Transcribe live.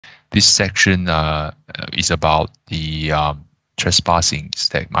This section is about the trespassings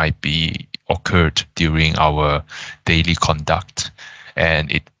that might be occurred during our daily conduct,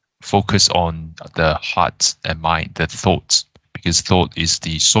 and it focus on the heart and mind, the thoughts, because thought is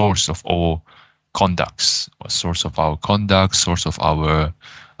the source of all conducts, or source of our conduct, source of our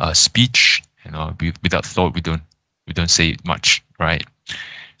speech. Without thought, we don't say much, right?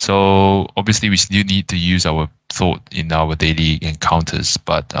 So obviously, we still need to use our thought in our daily encounters,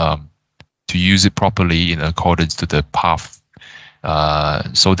 but to use it properly in accordance to the path,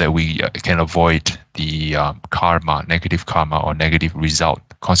 so that we can avoid the karma, negative karma, or negative result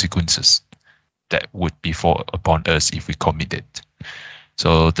consequences that would befall upon us if we commit it.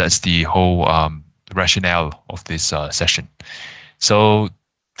 So that's the whole rationale of this session. So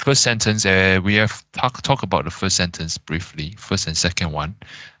first sentence, we have talk about the first sentence briefly, first and second one,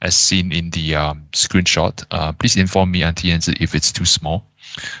 as seen in the screenshot. Please inform me, Auntie Yanzi, if it's too small.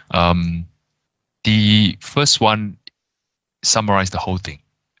 The first one summarizes the whole thing,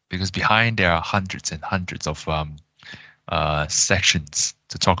 because behind there are hundreds and hundreds of sections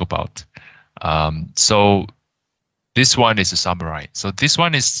to talk about. So this one is a summary. So this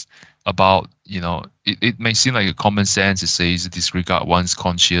one is about, it may seem like a common sense. It says disregard one's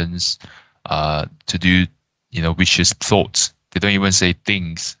conscience to do, vicious thoughts. They don't even say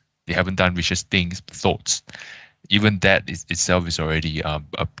things. They haven't done vicious things, thoughts. Even that itself is already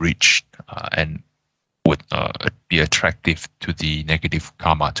a breach and would be attractive to the negative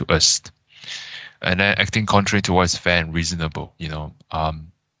karma to us. And then acting contrary to what is fair and reasonable,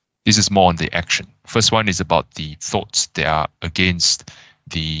 this is more on the action. First one is about the thoughts. They are against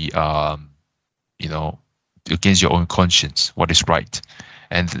the, against your own conscience, what is right.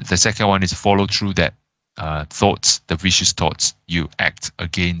 And the second one is follow through that thoughts, the vicious thoughts. You act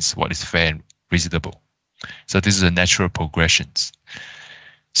against what is fair and reasonable. So this is a natural progressions.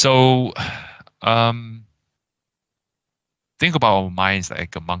 So think about our minds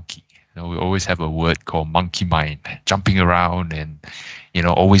like a monkey. We always have a word called monkey mind, jumping around and,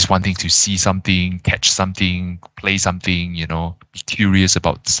 always wanting to see something, catch something, play something, be curious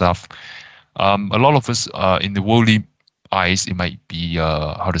about stuff. A lot of us, in the worldly eyes, it might be,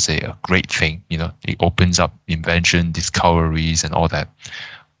 a great thing. It opens up invention, discoveries, and all that.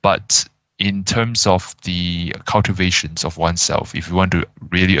 But in terms of the cultivations of oneself, if you want to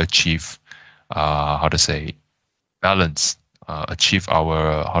really achieve, balance, achieve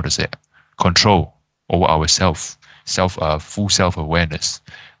our, control over ourselves, full self-awareness,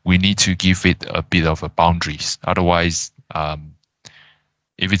 we need to give it a bit of a boundaries. Otherwise,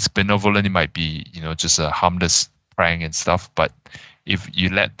 if it's benevolent, it might be, just a harmless prank and stuff. But if you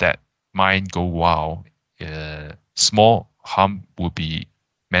let that mind go wild, small harm will be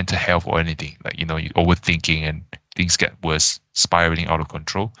mental health or anything. Like, you're overthinking and things get worse, spiraling out of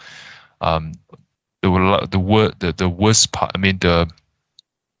control. The worst part,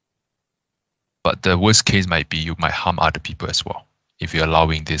 but the worst case might be you might harm other people as well if you're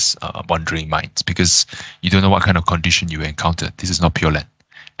allowing this wandering minds, because you don't know what kind of condition you encounter. This is not Pure Land,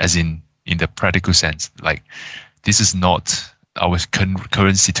 as in the practical sense. Like, this is not our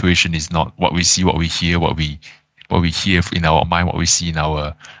current situation. Is not what we see, what we hear, what we hear in our mind, what we see in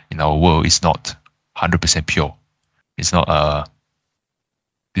our world is not 100% pure. It's not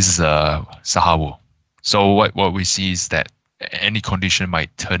this is a Sahawa. So what we see is that any condition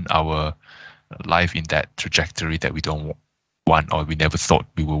might turn our life in that trajectory that we don't want, or we never thought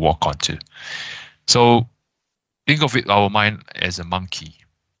we would walk onto. So think of it, our mind as a monkey,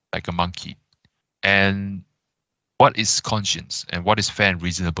 like a monkey. And what is conscience and what is fair and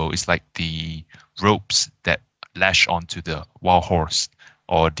reasonable is like the ropes that lash onto the wild horse,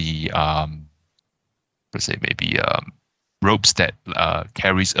 or the ropes that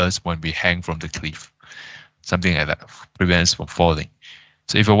carries us when we hang from the cliff, something like that, prevents us from falling.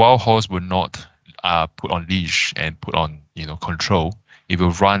 So if a wild horse would not put on leash and put on control, it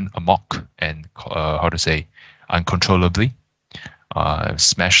will run amok and uncontrollably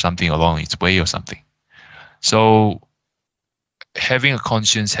smash something along its way or something. So having a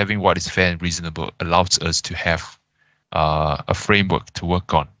conscience, having what is fair and reasonable, allows us to have a framework to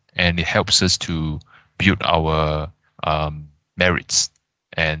work on, and it helps us to build our merits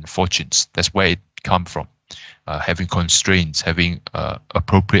and fortunes. That's where it comes from. Having constraints, having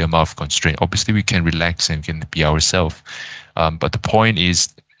appropriate amount of constraint. Obviously, we can relax and can be ourselves, but the point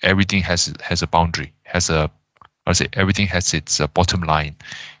is everything has a boundary, everything has its bottom line.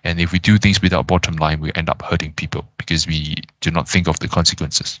 And if we do things without bottom line, we end up hurting people because we do not think of the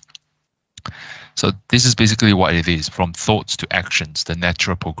consequences. So this is basically what it is, from thoughts to actions, the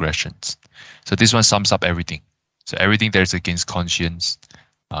natural progressions. So this one sums up everything. So everything that is against conscience,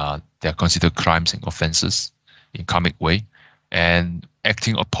 They are considered crimes and offenses in karmic way. And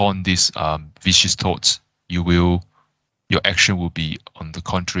acting upon these vicious thoughts, your action will be on the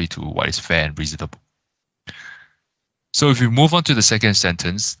contrary to what is fair and reasonable. So if we move on to the second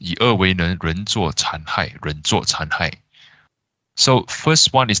sentence, 以恶为能，人作残害，人作残害. So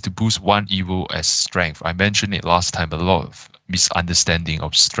first one is to boost one evil as strength. I mentioned it last time, a lot of misunderstanding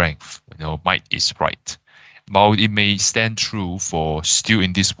of strength. Might is right. While it may stand true for still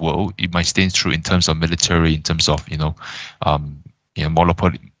in this world, it might stand true in terms of military, in terms of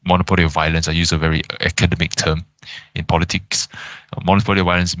monopoly of violence. I use a very academic term in politics. Monopoly of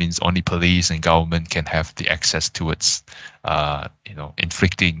violence means only police and government can have the access towards,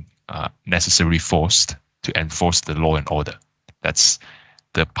 inflicting necessary force to enforce the law and order. That's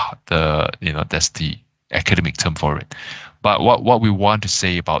that's the academic term for it. But what we want to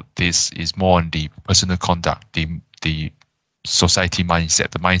say about this is more on the personal conduct, the society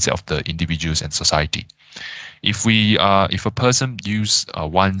mindset, the mindset of the individuals and society. If a person use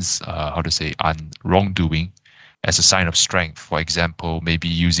one's wrongdoing as a sign of strength, for example, maybe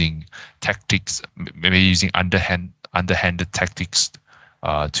using tactics, maybe using underhanded tactics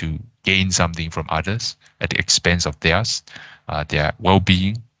to gain something from others at the expense of theirs, their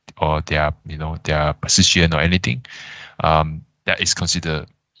well-being or their position or anything, that is considered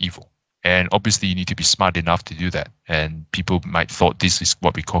evil. And obviously, you need to be smart enough to do that. And people might thought this is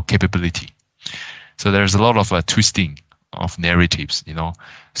what we call capability. So there's a lot of twisting of narratives.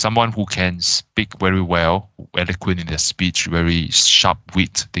 Someone who can speak very well, eloquent in their speech, very sharp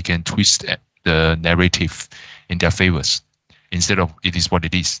wit, they can twist the narrative in their favors instead of it is what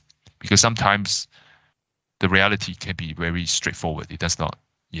it is. Because sometimes the reality can be very straightforward. It does not,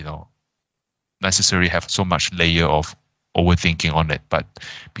 necessarily have so much layer of overthinking on it. But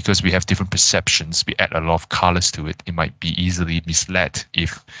because we have different perceptions, we add a lot of colors to it. It might be easily misled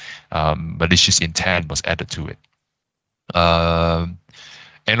if malicious intent was added to it. And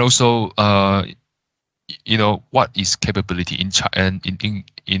also, what is capability in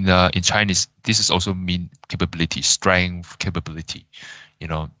Chinese? This is also mean capability, strength, capability.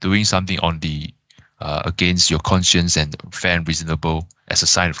 Doing something on the against your conscience and fair and reasonable as a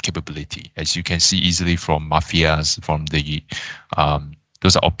sign of capability, as you can see easily from mafias, from the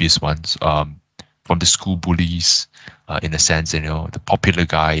those are obvious ones, from the school bullies, in a sense, the popular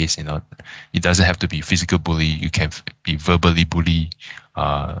guys, it doesn't have to be physical bully. You can be verbally bully,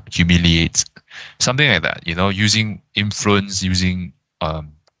 humiliate, something like that. Using influence, using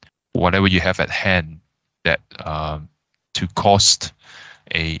whatever you have at hand that to cause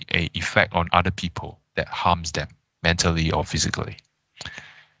a effect on other people that harms them mentally or physically.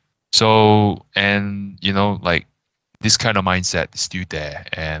 So, and like this kind of mindset is still there,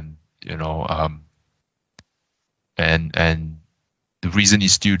 and and the reason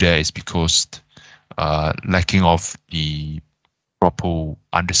it's still there is because lacking of the proper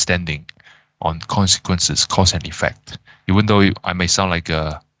understanding on consequences, cause and effect. Even though I may sound like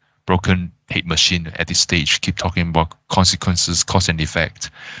a broken tape machine at this stage, keep talking about consequences, cause and effect.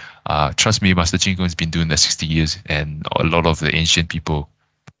 Trust me, Master Ching Kung has been doing that 60 years, and a lot of the ancient people,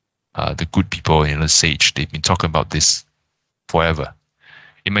 the good people, the sage, they've been talking about this forever.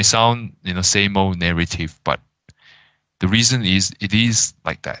 It may sound, same old narrative, but the reason is it is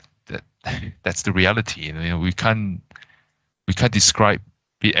like that. That's the reality. We can't describe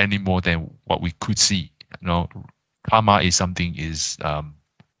it any more than what we could see. Karma is something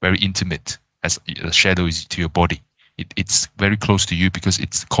very intimate, as a shadow is to your body. It's very close to you because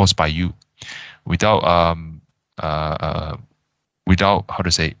it's caused by you. Without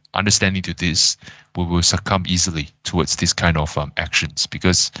understanding to this, we will succumb easily towards this kind of actions,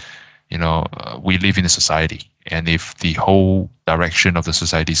 because we live in a society, and if the whole direction of the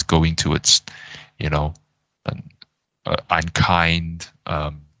society is going towards unkind,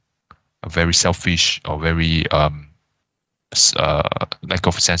 very selfish, or very lack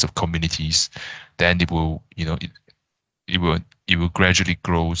of a sense of communities, then it will gradually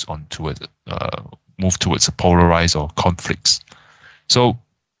grows on towards move towards a polarized or conflicts. So,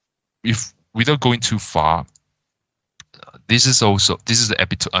 if without going too far, this is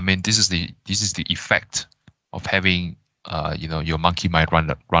the effect of having your monkey mind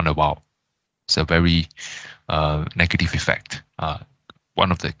run about. It's a very negative effect.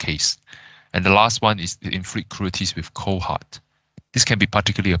 One of the case. And the last one is to inflict cruelties with cold heart. This can be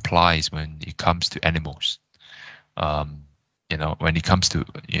particularly applied when it comes to animals. When it comes to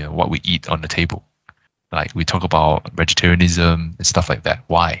what we eat on the table, like we talk about vegetarianism and stuff like that.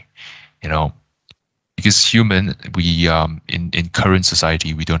 Why? Because human, we in current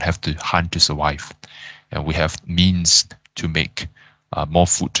society, we don't have to hunt to survive, and we have means to make more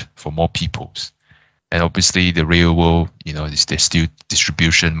food for more peoples. And obviously, the real world, there's still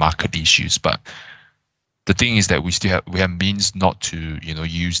distribution, market issues. But the thing is that we have means not to,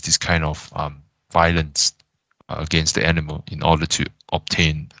 use this kind of violence against the animal in order to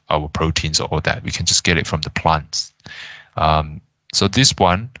obtain our proteins or all that. We can just get it from the plants. So this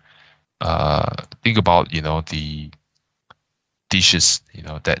one, think about, the dishes,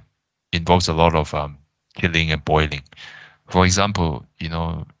 that involves a lot of killing and boiling. For example,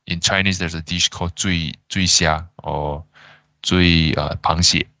 in Chinese, there's a dish called 醉虾 or 螃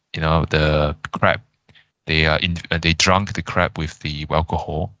蟹, the crab. They drunk the crab with the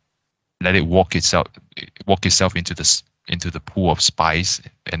alcohol, let it walk itself into the pool of spice,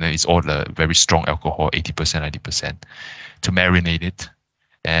 and then it's all the very strong alcohol, 80%, 90%, to marinate it.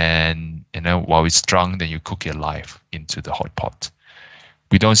 And then while it's drunk, then you cook it alive into the hot pot.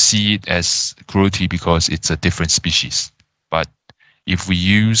 We don't see it as cruelty because it's a different species. But if we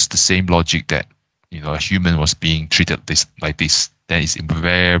use the same logic that a human was being treated like this, then it's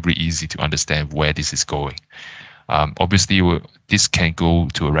very easy to understand where this is going. Obviously, this can go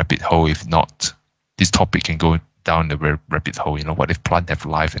to a rabbit hole. If not, this topic can go down the rabbit hole. What if plants have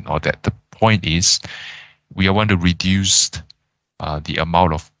life and all that? The point is, we want to reduce the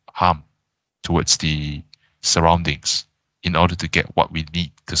amount of harm towards the surroundings in order to get what we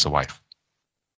need to survive.